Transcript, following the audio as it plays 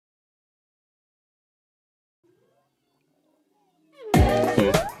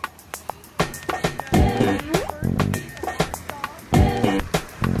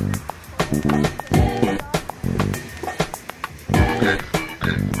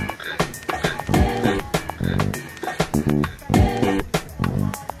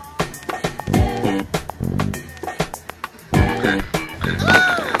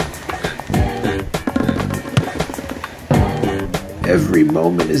Every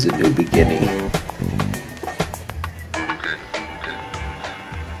moment is a new beginning.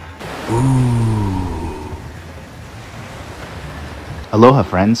 Ooh. Aloha,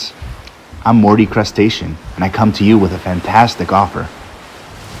 friends. I'm Morty Crustacean, and I come to you with a fantastic offer.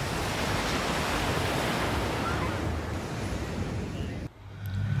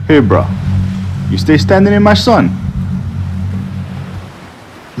 Hey, bro. You stay standing in my sun.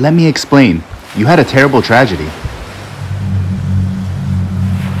 Let me explain. You had a terrible tragedy.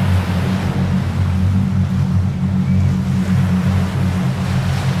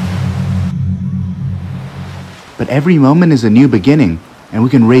 But every moment is a new beginning, and we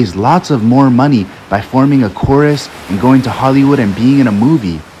can raise lots of more money by forming a chorus and going to Hollywood and being in a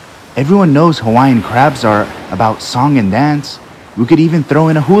movie. Everyone knows Hawaiian crabs are about song and dance. We could even throw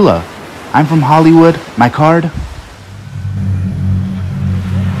in a hula. I'm from Hollywood. My card?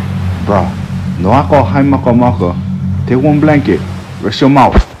 Bro, no ako hai mako. Take one blanket. Rest your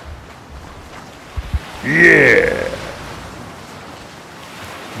mouth. Yeah.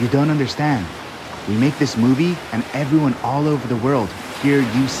 You don't understand. We make this movie and everyone all over the world hear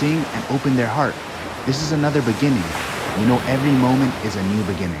you sing and open their heart. This is another beginning. You know every moment is a new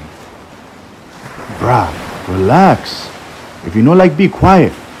beginning. Bruh, relax. If you know like be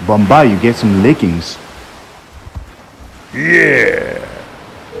quiet, Bombay you get some lickings. Yeah.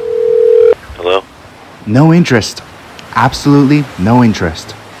 Hello? No interest. Absolutely no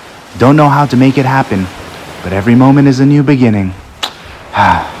interest. Don't know how to make it happen, but every moment is a new beginning.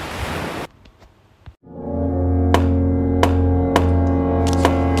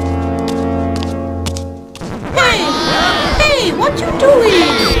 Hey, what you doing?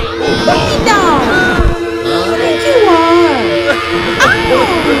 Put me down. I think you are.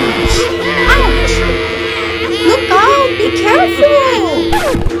 Ouch! Ouch! Look out! Be careful!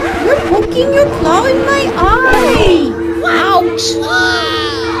 You're poking your claw in my eye. Ouch!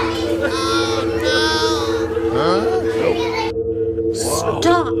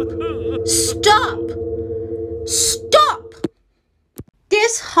 Stop! Stop! Stop!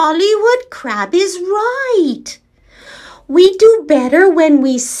 This Hollywood crab is right. We do better when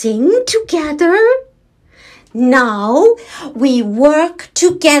we sing together. Now we work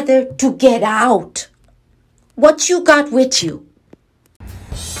together to get out. What you got with you?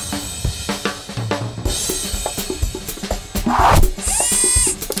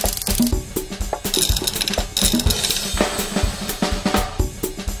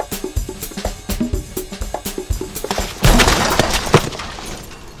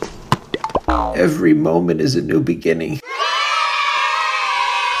 Every moment is a new beginning.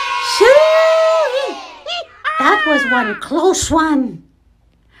 That was one close one.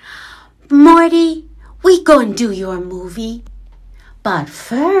 Morty, we gonna do your movie. But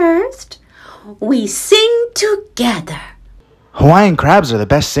first, we sing together. Hawaiian crabs are the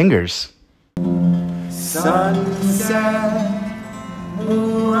best singers. Sunset,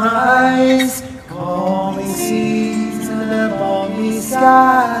 moonrise, calming seas and balmy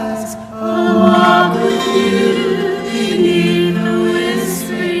skies. I'll walk with you beneath the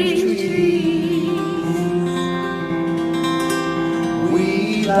whispering trees. We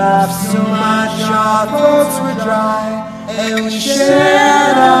laughed so much our throats were dry, and we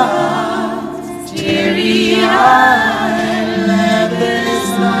shared our teary-eyed. Let this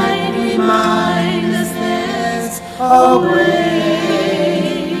night remind us there's a way.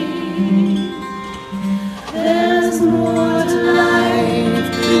 There's more to life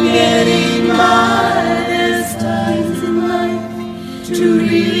than getting by. There's times in life to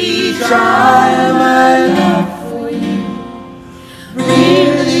really try.